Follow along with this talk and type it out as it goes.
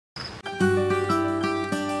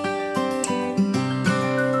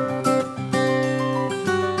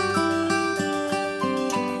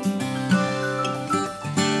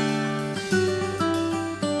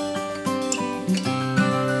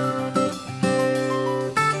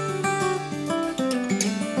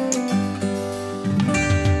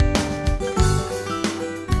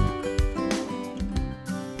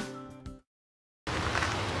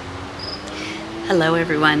Hello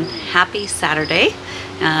everyone, happy Saturday.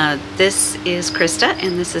 This is Krista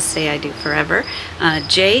and this is Say I Do Forever.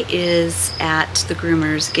 Jay is at the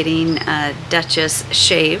groomer's getting Duchess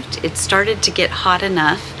shaved. It started to get hot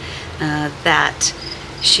enough that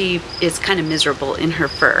she is kind of miserable in her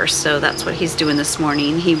fur, so that's what he's doing this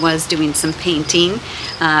morning. He was doing some painting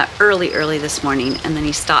early this morning, and then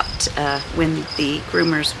he stopped when the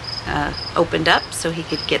groomers opened up so he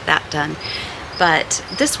could get that done. But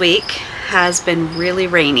this week has been really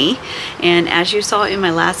rainy, and as you saw in my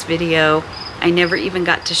last video, I never even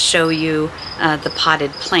got to show you the potted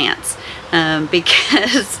plants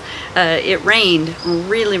because it rained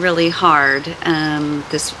really hard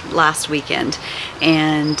this last weekend,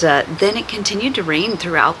 and then it continued to rain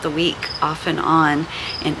throughout the week off and on,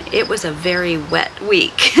 and it was a very wet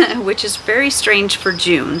week which is very strange for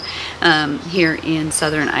June here in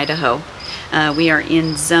southern Idaho. We are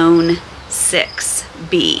in zone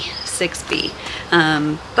 6B,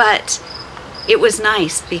 but it was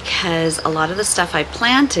nice because a lot of the stuff I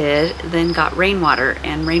planted then got rainwater,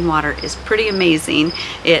 and rainwater is pretty amazing.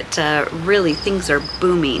 It really, things are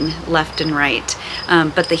booming left and right.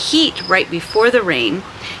 But the heat right before the rain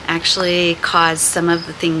actually caused some of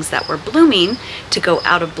the things that were blooming to go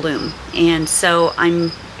out of bloom. And so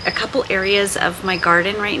I'm a couple areas of my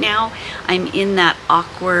garden right now, I'm in that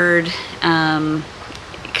awkward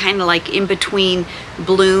kind of like in between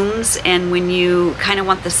blooms and when you kind of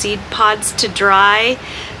want the seed pods to dry,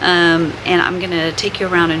 and I'm gonna take you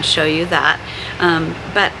around and show you that.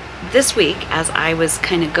 But this week, as I was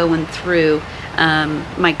kind of going through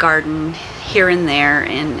my garden here and there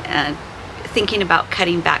and thinking about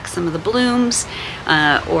cutting back some of the blooms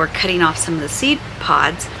or cutting off some of the seed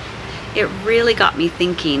pods, it really got me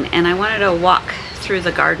thinking, and I wanted to walk through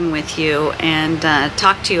the garden with you and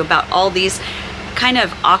talk to you about all these kind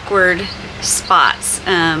of awkward spots,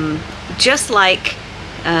 just like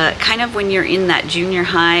kind of when you're in that junior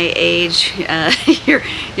high age,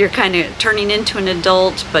 you're kind of turning into an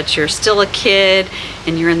adult, but you're still a kid,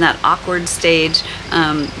 and you're in that awkward stage.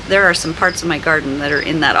 There are some parts of my garden that are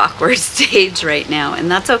in that awkward stage right now,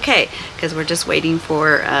 and that's okay because we're just waiting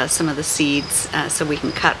for some of the seeds so we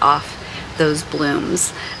can cut off those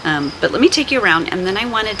blooms. But let me take you around, and then I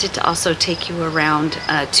wanted to also take you around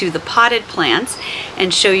to the potted plants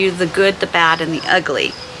and show you the good, the bad, and the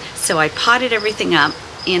ugly. So I potted everything up,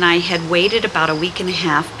 and I had waited about a week and a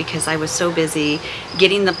half because I was so busy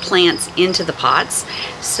getting the plants into the pots.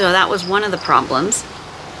 So that was one of the problems.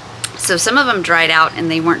 So some of them dried out and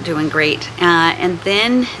they weren't doing great. And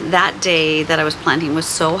then that day that I was planting was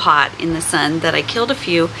so hot in the sun that I killed a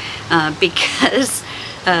few because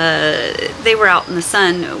they were out in the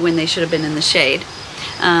sun when they should have been in the shade.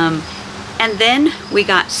 And then we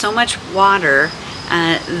got so much water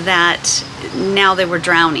that now they were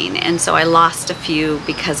drowning, and so I lost a few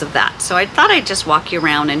because of that. So I thought I'd just walk you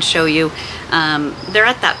around and show you. They're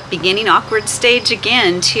at that beginning awkward stage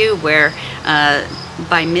again too, where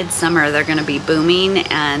by midsummer they're going to be booming,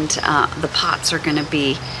 and the pots are going to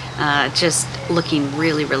be just looking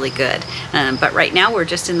really good. But right now we're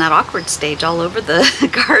just in that awkward stage all over the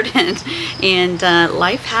garden, and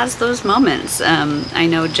life has those moments. I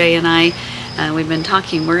know Jay and I, we've been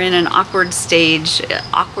talking, we're in an awkward stage,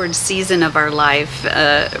 awkward season of our life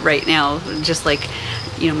right now, just like,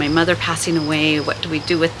 you know, my mother passing away. What do we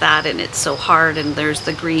do with that? And it's so hard, and there's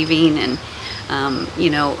the grieving, and you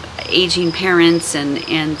know, aging parents, and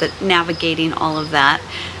the navigating all of that.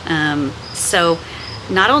 So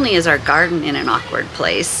not only is our garden in an awkward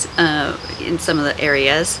place in some of the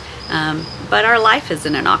areas, but our life is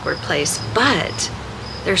in an awkward place. But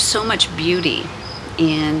there's so much beauty,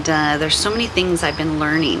 and there's so many things I've been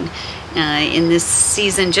learning in this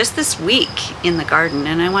season, just this week in the garden,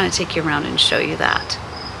 and I want to take you around and show you that.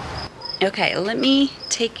 Okay, let me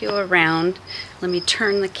take you around. Let me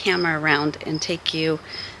turn the camera around and take you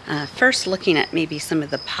first looking at maybe some of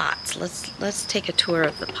the pots. Let's take a tour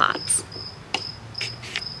of the pots.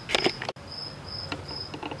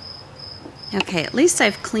 Okay, at least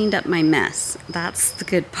I've cleaned up my mess. That's the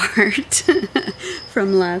good part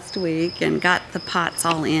from last week, and got the pots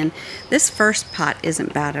all in. This first pot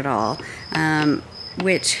isn't bad at all,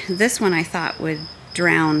 which this one I thought would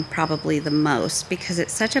drown probably the most because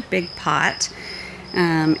it's such a big pot,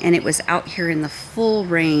 and it was out here in the full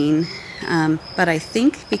rain, but I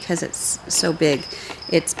think because it's so big,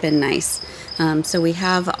 it's been nice. So we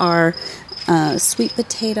have our sweet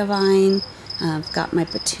potato vine. I've got my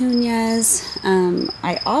petunias.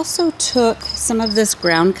 I also took some of this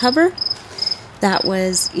ground cover that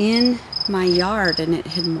was in my yard, and it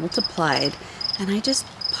had multiplied, and I just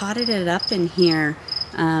potted it up in here,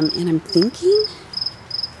 and I'm thinking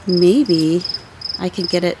maybe I can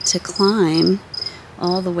get it to climb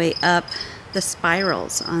all the way up the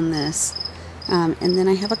spirals on this. And then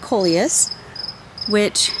I have a coleus,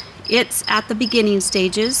 which it's at the beginning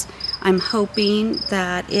stages. I'm hoping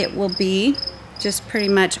that it will be just pretty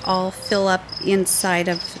much all fill up inside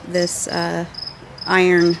of this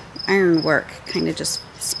ironwork, kind of just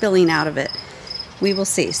spilling out of it. We will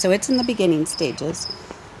see. So it's in the beginning stages.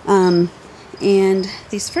 And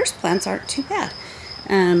these first plants aren't too bad.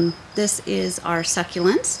 This is our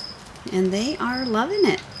succulents, and they are loving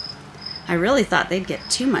it. I really thought they'd get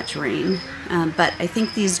too much rain, but I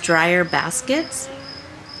think these drier baskets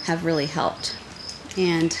have really helped.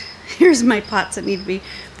 And here's my pots that need to be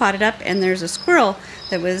potted up, and there's a squirrel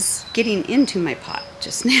that was getting into my pot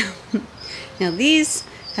just now. Now these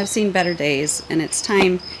have seen better days, and it's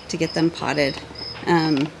time to get them potted.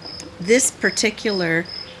 This particular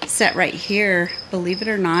set right here, believe it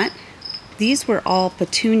or not, these were all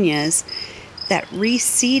petunias that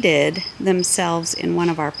reseeded themselves in one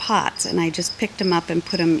of our pots, and I just picked them up and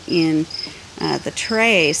put them in the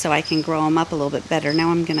tray so I can grow them up a little bit better. Now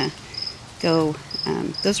I'm gonna go,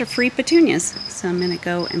 those are free petunias, so I'm gonna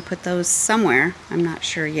go and put those somewhere. I'm not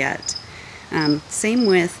sure yet. Same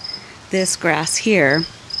with this grass here.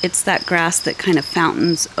 It's that grass that kind of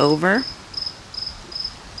fountains over,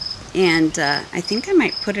 and I think I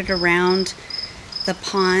might put it around the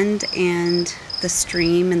pond and the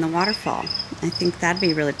stream and the waterfall. I think that'd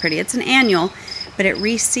be really pretty. It's an annual, but it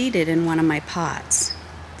reseeded in one of my pots.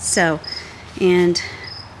 So, and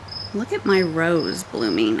look at my rose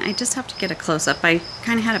blooming. I just have to get a close-up. I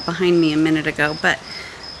kind of had it behind me a minute ago, but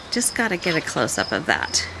just got to get a close-up of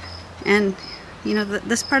that. And, you know,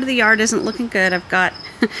 this part of the yard isn't looking good. I've got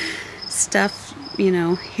stuff, you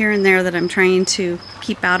know, here and there that I'm trying to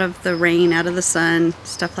keep out of the rain, out of the sun,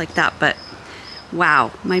 stuff like that. But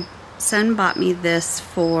wow, my son bought me this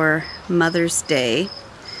for Mother's Day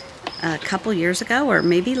a couple years ago, or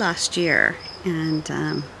maybe last year, and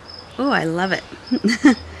oh, I love it.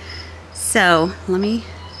 So let me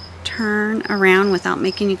turn around without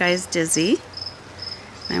making you guys dizzy.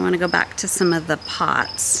 I want to go back to some of the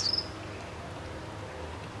pots.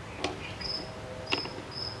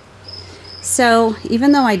 So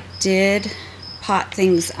even though I did pot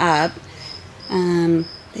things up,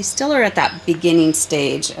 they still are at that beginning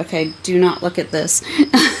stage. Okay, do not look at this.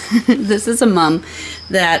 This is a mum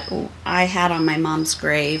that I had on my mom's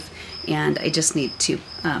grave, and I just need to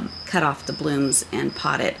cut off the blooms and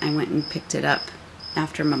pot it. I went and picked it up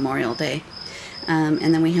after Memorial Day. And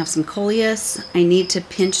then we have some coleus. I need to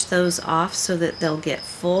pinch those off so that they'll get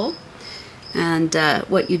full. And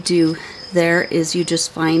what you do there is you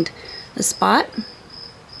just find a spot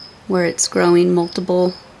where it's growing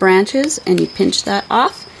multiple branches, and you pinch that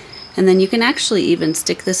off, and then you can actually even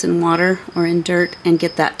stick this in water or in dirt and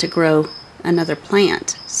get that to grow another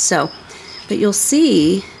plant. So, but you'll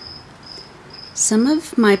see some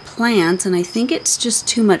of my plants, and I think it's just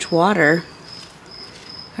too much water,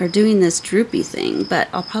 are doing this droopy thing, but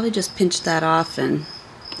I'll probably just pinch that off and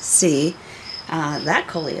see. That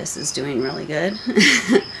coleus is doing really good.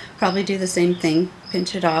 Probably do the same thing,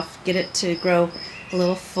 pinch it off, get it to grow a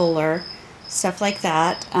little fuller, stuff like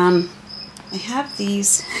that. I have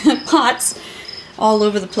these pots all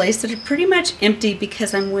over the place that are pretty much empty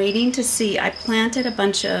because I'm waiting to see. I planted a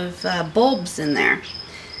bunch of bulbs in there,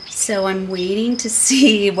 so I'm waiting to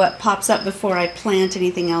see what pops up before I plant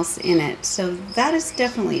anything else in it. So that is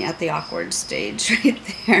definitely at the awkward stage right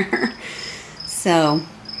there. So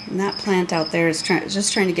that plant out there is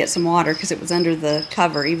just trying to get some water because it was under the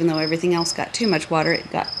cover. Even though everything else got too much water,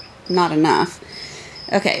 it got not enough.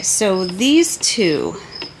 Okay, so these two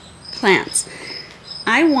plants,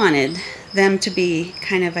 I wanted them to be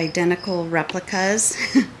kind of identical replicas.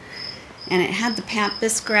 And it had the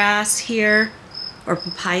pampas grass here, or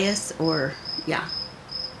papayas, or yeah,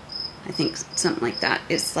 I think something like that.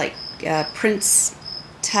 It's like Prince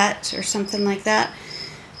Tut or something like that.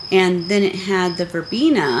 And then it had the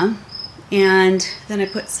verbena, and then I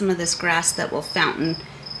put some of this grass that will fountain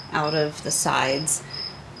out of the sides.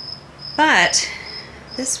 But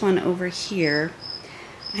this one over here,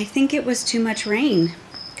 I think it was too much rain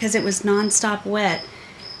because it was non-stop wet.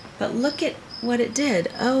 But look at what it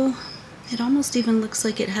did. Oh, it almost even looks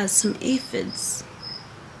like it has some aphids.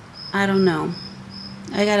 I don't know.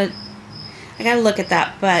 I gotta look at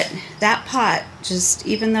that. But that pot, just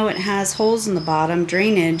even though it has holes in the bottom,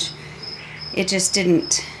 drainage, it just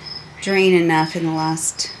didn't drain enough in the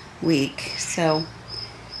last week. So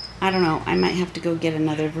I don't know. I might have to go get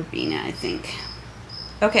another verbena, I think.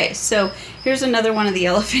 Okay, so here's another one of the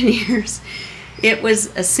elephant ears. It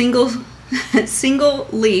was a single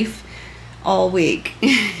leaf all week.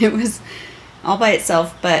 It was all by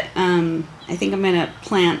itself, but I think I'm gonna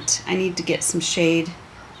plant, I need to get some shade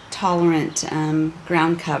tolerant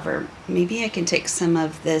ground cover. Maybe I can take some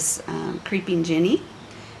of this creeping Jenny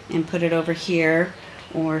and put it over here,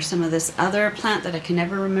 or some of this other plant that I can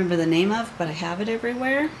never remember the name of, but I have it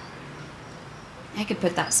everywhere. I could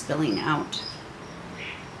put that spilling out.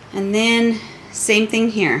 And then same thing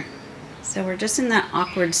here. So we're just in that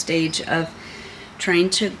awkward stage of trying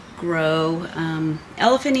to grow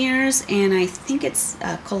elephant ears, and I think it's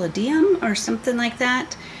collodium or something like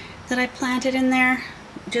that that I planted in there.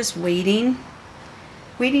 Just waiting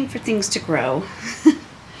for things to grow.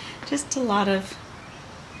 Just a lot of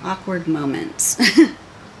awkward moments.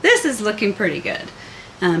 This is looking pretty good,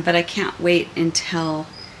 but I can't wait until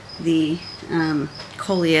the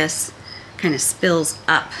coleus kind of spills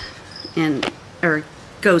up or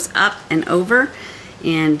goes up and over,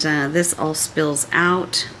 and this all spills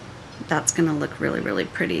out. That's gonna look really, really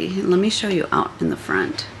pretty. Let me show you out in the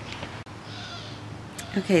front.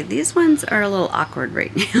 Okay, these ones are a little awkward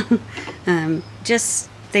right now. Just,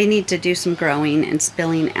 they need to do some growing and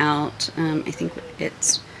spilling out. I think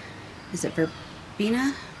is it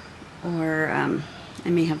verbena? Or I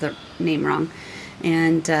may have the name wrong.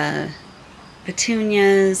 And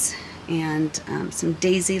petunias and some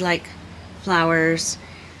daisy-like flowers.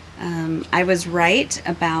 I was right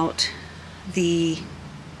about the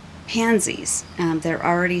pansies. They're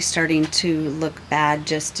already starting to look bad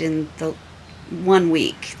just in the 1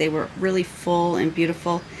 week. They were really full and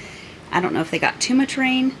beautiful. I don't know if they got too much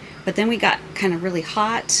rain, but then we got kind of really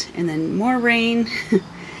hot and then more rain.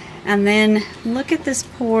 And then look at this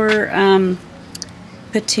poor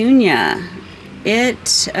petunia.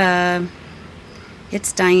 It's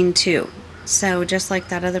dying too. So just like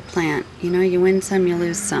that other plant, you know, you win some, you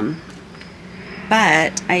lose some.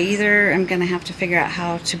 But I either am going to have to figure out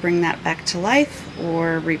how to bring that back to life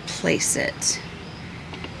or replace it.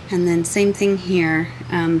 And then same thing here.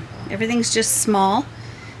 Everything's just small.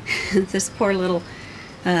 This poor little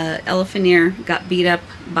elephant ear got beat up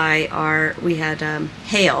by we had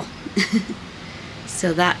hail.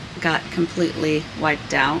 So that got completely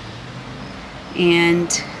wiped out. And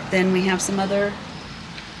then we have some other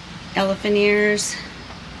elephant ears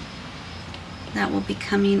that will be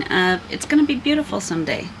coming up. It's going to be beautiful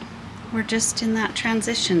someday. We're just in that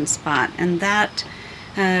transition spot, and that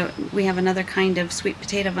we have another kind of sweet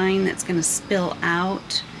potato vine that's going to spill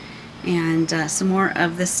out, and some more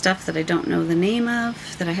of this stuff that I don't know the name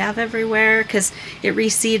of that I have everywhere, because it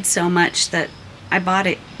reseeds so much that I bought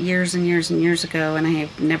it years and years and years ago, and I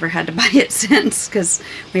have never had to buy it since because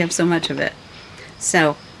we have so much of it.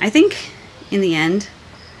 So I think in the end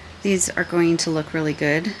these are going to look really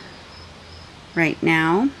good. Right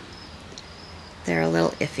now they're a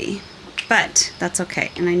little iffy, but that's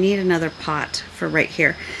okay. And I need another pot for right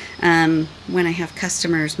here. When I have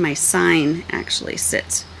customers, my sign actually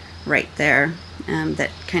sits right there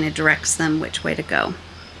that kind of directs them which way to go.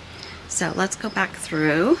 So let's go back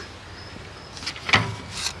through.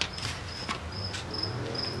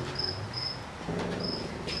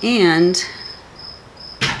 And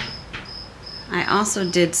I also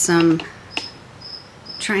did some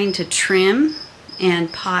trying to trim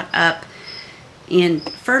and pot up and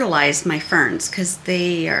fertilize my ferns, because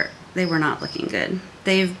they were not looking good.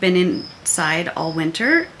 They've been inside all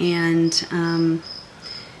winter, and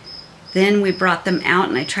then we brought them out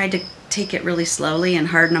and I tried to take it really slowly and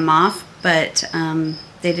harden them off, but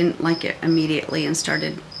they didn't like it immediately and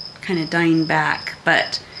started kind of dying back.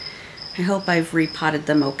 But I hope I've repotted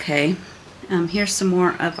them okay. Here's some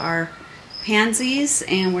more of our pansies,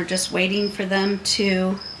 and we're just waiting for them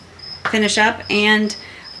to finish up. And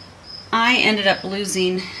I ended up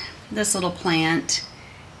losing this little plant.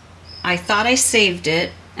 I thought I saved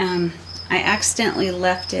it. I accidentally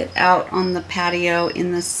left it out on the patio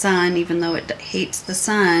in the sun, even though it hates the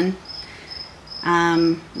sun,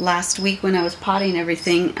 last week when I was potting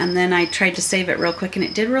everything, and then I tried to save it real quick, and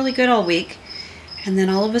it did really good all week, and then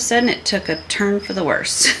all of a sudden it took a turn for the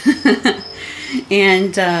worse.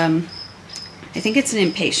 And I think it's an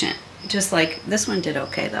impatient, just like this one did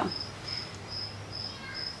okay though.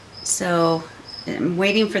 So I'm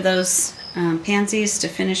waiting for those pansies to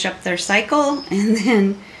finish up their cycle, and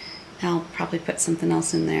then I'll probably put something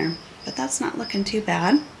else in there. But that's not looking too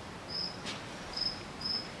bad.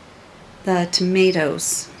 The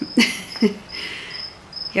tomatoes. You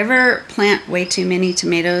ever plant way too many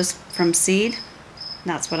tomatoes from seed?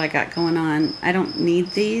 That's what I got going on. I don't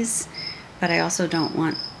need these, but I also don't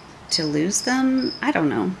want to lose them. I don't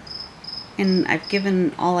know. And I've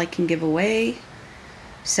given all I can give away.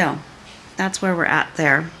 So that's where we're at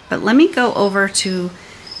there. But let me go over to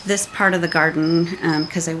this part of the garden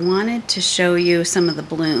because I wanted to show you some of the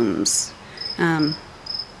blooms.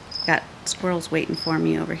 Got squirrels waiting for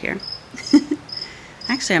me over here.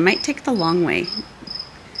 Actually, I might take the long way.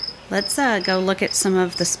 Let's go look at some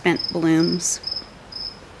of the spent blooms.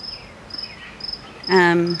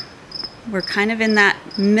 We're kind of in that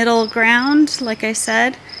middle ground, like I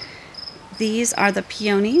said. These are the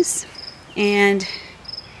peonies, and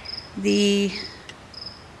the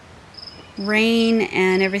rain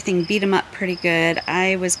and everything beat them up pretty good.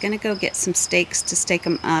 I was gonna go get some stakes to stake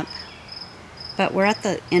them up, but we're at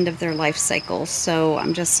the end of their life cycle, so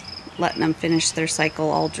I'm just letting them finish their cycle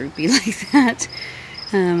all droopy like that.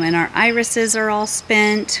 And our irises are all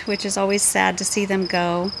spent, which is always sad to see them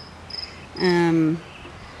go.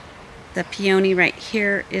 The peony right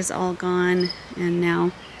here is all gone, and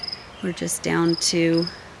now we're just down to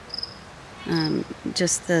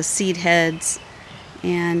just the seed heads.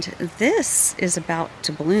 And this is about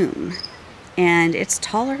to bloom, and it's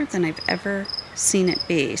taller than I've ever seen it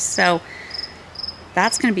be. So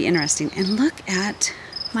that's going to be interesting. And look at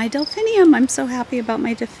my delphinium. I'm so happy about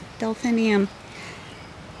my delphinium.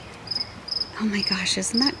 Oh my gosh,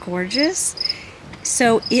 isn't that gorgeous?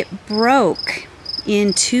 So it broke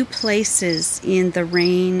in 2 places in the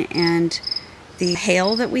rain and the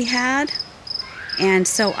hail that we had. And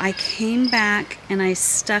so I came back and I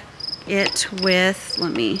stuck it with,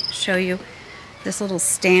 let me show you, this little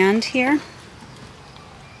stand here.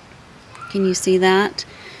 Can you see that?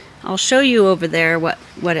 I'll show you over there what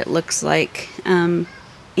it looks like. And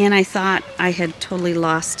I thought I had totally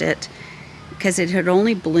lost it because it had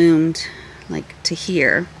only bloomed like to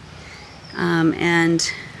here.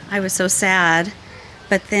 And I was so sad,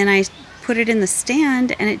 but then I put it in the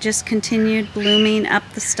stand and it just continued blooming up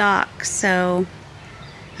the stalk. So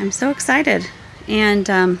I'm so excited.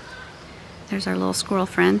 And there's our little squirrel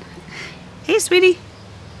friend. Hey, sweetie.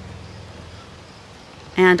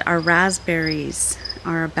 And our raspberries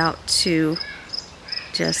are about to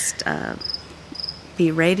just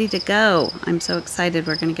be ready to go. I'm so excited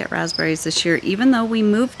we're going to get raspberries this year, even though we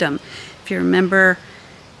moved them. If you remember,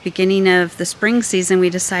 beginning of the spring season, we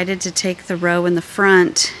decided to take the row in the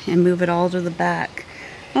front and move it all to the back.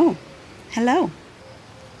 Oh, hello.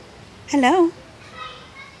 Hello.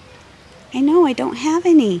 I know I don't have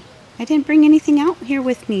any. I didn't bring anything out here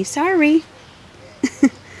with me. Sorry.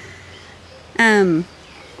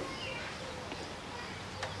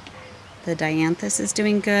 The dianthus is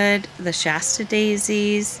doing good. The Shasta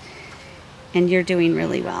daisies. And you're doing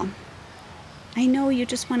really well. I know you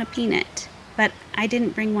just want a peanut, but I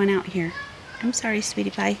didn't bring one out here. I'm sorry,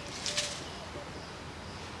 sweetie pie.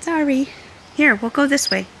 Sorry. Here, we'll go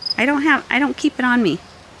this way. I don't keep it on me.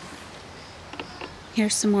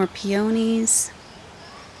 Here's some more peonies.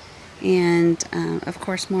 And of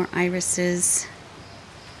course more irises.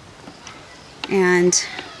 And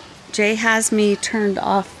Jay has me turned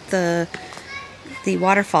off the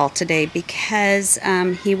waterfall today because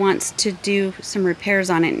he wants to do some repairs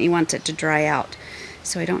on it and he wants it to dry out.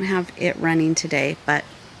 So I don't have it running today, but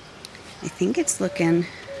I think it's looking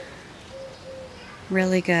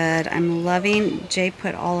really good. I'm loving, Jay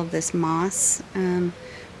put all of this moss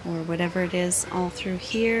or whatever it is all through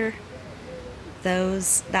here.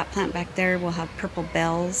 That plant back there will have purple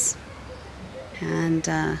bells,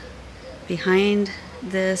 and behind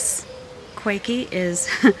this quakey is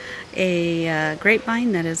a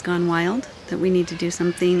grapevine that has gone wild that we need to do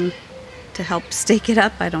something to help stake it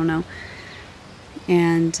up. I don't know.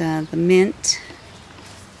 And the mint,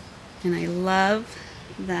 and I love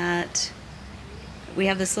that we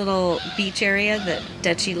have this little beach area that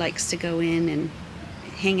Dutchie likes to go in and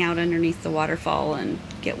hang out underneath the waterfall and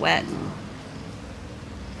get wet.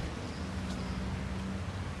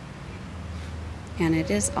 And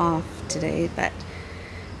it is off today, but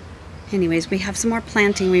anyways, we have some more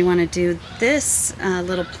planting we want to do. This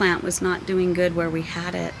little plant was not doing good where we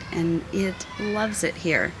had it, and it loves it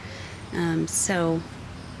here. So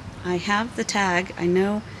I have the tag. I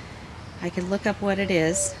know I could look up what it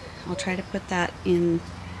is. I'll try to put that in,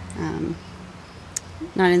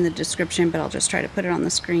 not in the description, but I'll just try to put it on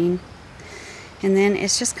the screen. And then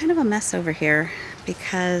it's just kind of a mess over here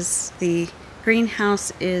because the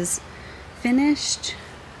greenhouse is finished,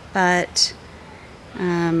 but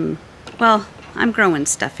well, I'm growing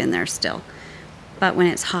stuff in there still, but when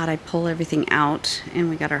it's hot I pull everything out, and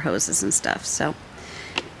we got our hoses and stuff. So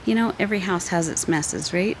you know, every house has its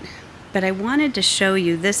messes, right? But I wanted to show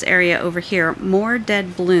you this area over here, more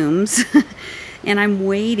dead blooms and I'm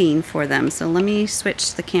waiting for them. So let me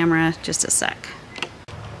switch the camera just a sec.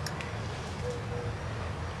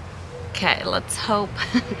 Okay, let's hope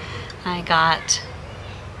I got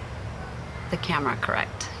the camera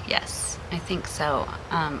correct. Yes, I think so.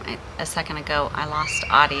 A second ago I lost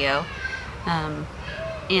audio,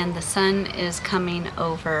 and the sun is coming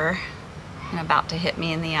over and about to hit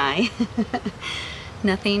me in the eye.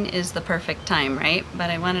 Nothing is the perfect time, right? But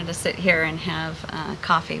I wanted to sit here and have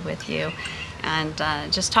coffee with you and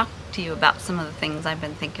just talk to you about some of the things I've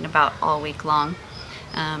been thinking about all week long.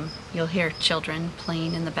 You'll hear children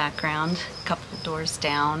playing in the background, a couple doors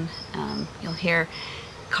down. You'll hear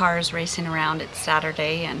cars racing around. It's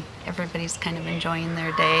Saturday and everybody's kind of enjoying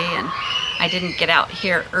their day, and I didn't get out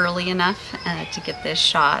here early enough to get this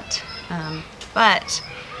shot, but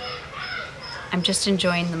I'm just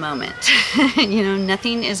enjoying the moment. You know,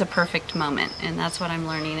 nothing is a perfect moment, and that's what I'm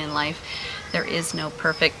learning in life. There is no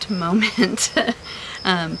perfect moment,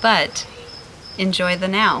 but enjoy the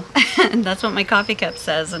now. And that's what my coffee cup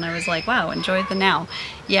says, and I was like, wow, enjoy the now.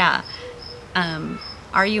 Yeah.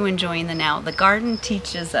 Are you enjoying the now? The garden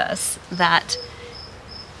teaches us that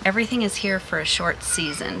everything is here for a short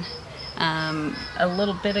season. A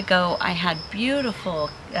little bit ago I had beautiful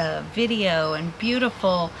video and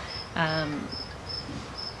beautiful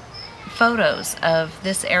photos of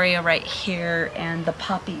this area right here and the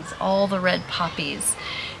poppies, all the red poppies.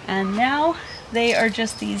 And now they are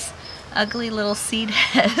just these ugly little seed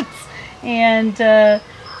heads. And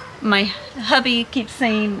my hubby keeps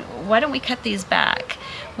saying, why don't we cut these back?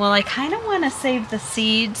 Well, I kind of want to save the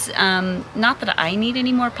seeds. Not that I need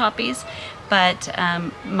any more poppies, but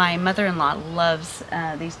my mother-in-law loves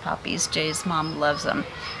these poppies. Jay's mom loves them.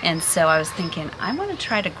 And so I was thinking, I want to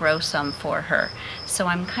try to grow some for her. So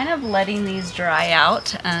I'm kind of letting these dry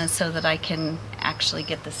out so that I can actually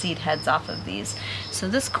get the seed heads off of these. So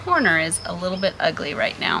this corner is a little bit ugly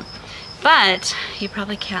right now, but you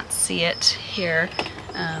probably can't see it here.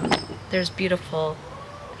 There's beautiful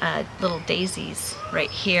little daisies right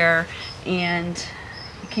here, and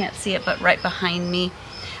you can't see it, but right behind me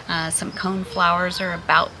some cone flowers are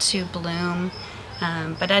about to bloom.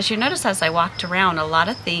 But as you notice, as I walked around, a lot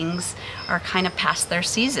of things are kind of past their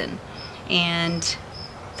season, and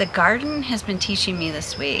the garden has been teaching me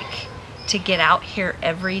this week to get out here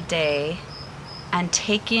every day and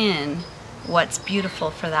take in what's beautiful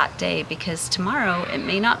for that day, because tomorrow it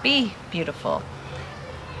may not be beautiful.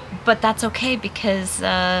 But that's okay, because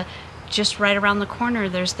just right around the corner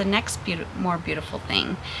there's the next more beautiful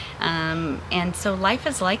thing. And so life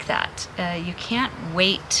is like that. You can't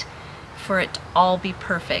wait for it to all be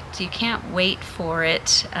perfect. You can't wait for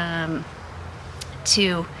it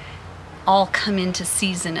to all come into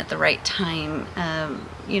season at the right time.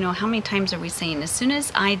 You know, how many times are we saying, as soon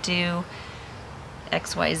as I do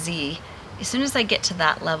XYZ, as soon as I get to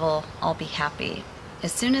that level, I'll be happy.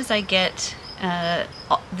 As soon as I get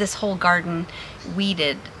this whole garden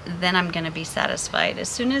weeded, then I'm going to be satisfied. As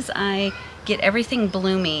soon as I get everything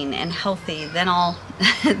blooming and healthy, then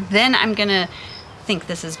then I'm going to think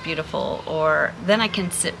this is beautiful, or then I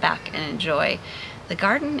can sit back and enjoy. The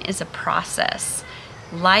garden is a process.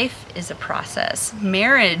 Life is a process.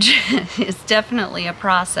 Marriage is definitely a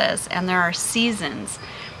process, and there are seasons.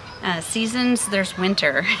 Seasons, there's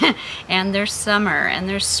winter, and there's summer, and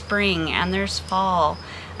there's spring, and there's fall.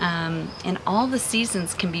 And all the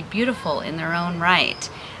seasons can be beautiful in their own right.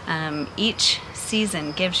 Each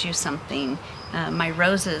season gives you something. My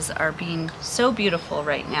roses are being so beautiful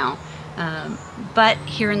right now. But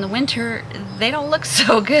here in the winter, they don't look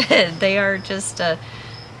so good. They are just a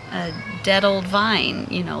dead old vine,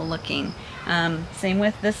 you know, looking. Same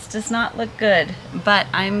with this, does not look good. But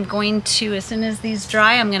I'm going to, as soon as these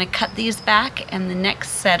dry, I'm going to cut these back, and the next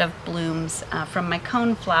set of blooms from my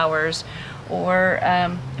cone flowers, or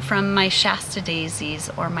from my Shasta daisies,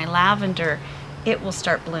 or my lavender, it will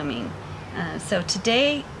start blooming. So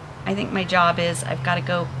today, I think my job is, I've got to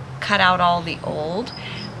go cut out all the old.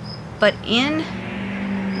 But in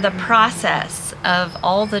the process of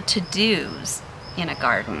all the to-dos in a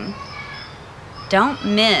garden, don't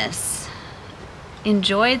miss,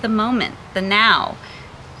 enjoy the moment, the now.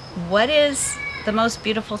 What is the most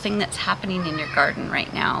beautiful thing that's happening in your garden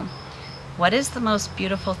right now? What is the most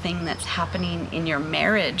beautiful thing that's happening in your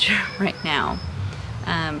marriage right now?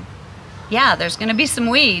 Yeah, there's going to be some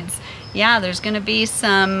weeds. Yeah, there's going to be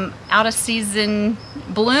some out-of-season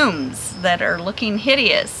blooms that are looking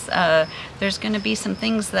hideous. There's going to be some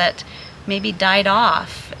things that maybe died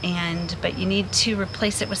off, but you need to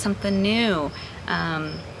replace it with something new. A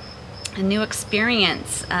new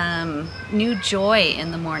experience, new joy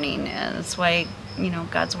in the morning. That's why, you know,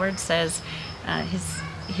 God's word says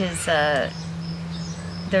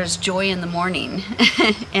there's joy in the morning,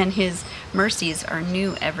 and his mercies are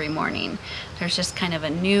new every morning. There's just kind of a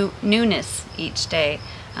newness each day.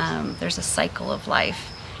 There's a cycle of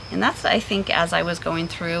life, And that's, I think, as I was going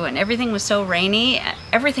through and everything was so rainy,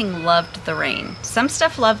 everything loved the rain. Some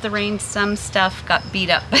stuff loved the rain, some stuff got beat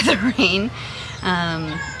up by the rain.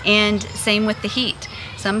 And same with the heat.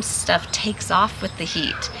 Some stuff takes off with the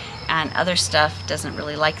heat, and other stuff doesn't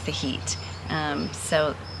really like the heat.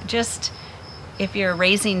 So just, if you're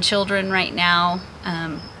raising children right now,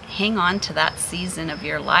 hang on to that season of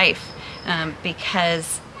your life,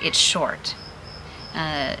 because it's short.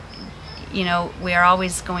 You know, we are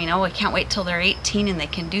always going, oh, I can't wait till they're 18 and they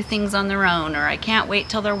can do things on their own, or I can't wait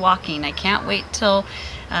till they're walking, I can't wait till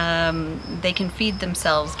they can feed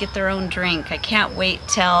themselves, get their own drink, I can't wait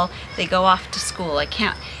till they go off to school, I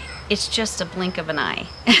can't. It's just a blink of an eye.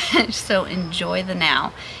 So enjoy the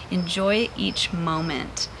now, enjoy each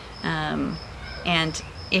moment. And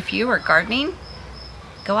if you are gardening,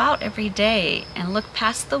 go out every day and look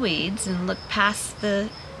past the weeds and look past the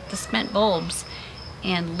spent bulbs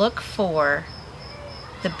and look for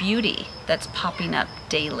the beauty that's popping up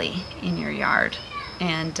daily in your yard.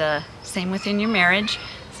 And same within your marriage,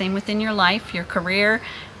 same within your life, your career,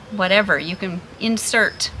 whatever. You can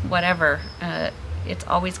insert whatever. It's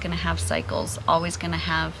always going to have cycles, always going to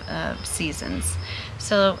have seasons.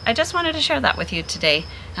 So I just wanted to share that with you today.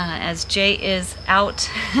 As Jay is out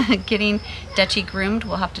getting Dutchie groomed,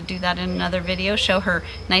 we'll have to do that in another video, show her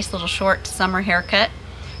nice little short summer haircut.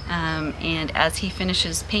 And as he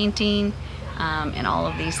finishes painting and all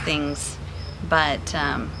of these things. But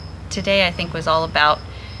today I think was all about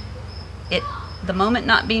it, the moment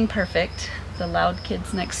not being perfect, the loud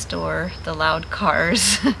kids next door, the loud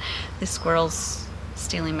cars, the squirrels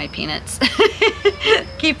stealing my peanuts,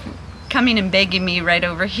 keep coming and begging me right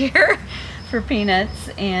over here for peanuts,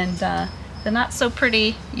 and the not so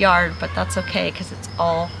pretty yard, but that's okay because it's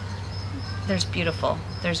all, there's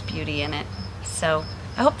beauty in it. So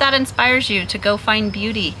I hope that inspires you to go find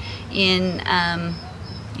beauty in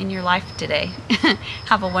your life today.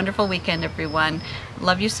 Have a wonderful weekend, everyone.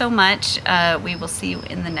 Love you so much. We will see you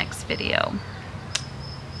in the next video.